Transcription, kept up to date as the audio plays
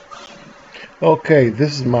Okay,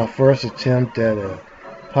 this is my first attempt at a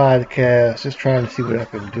podcast, just trying to see what I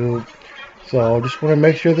can do. So just want to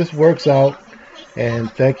make sure this works out,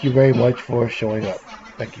 and thank you very much for showing up.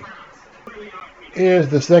 Thank you. Here's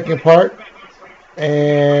the second part,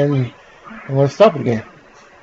 and I'm going to stop it again.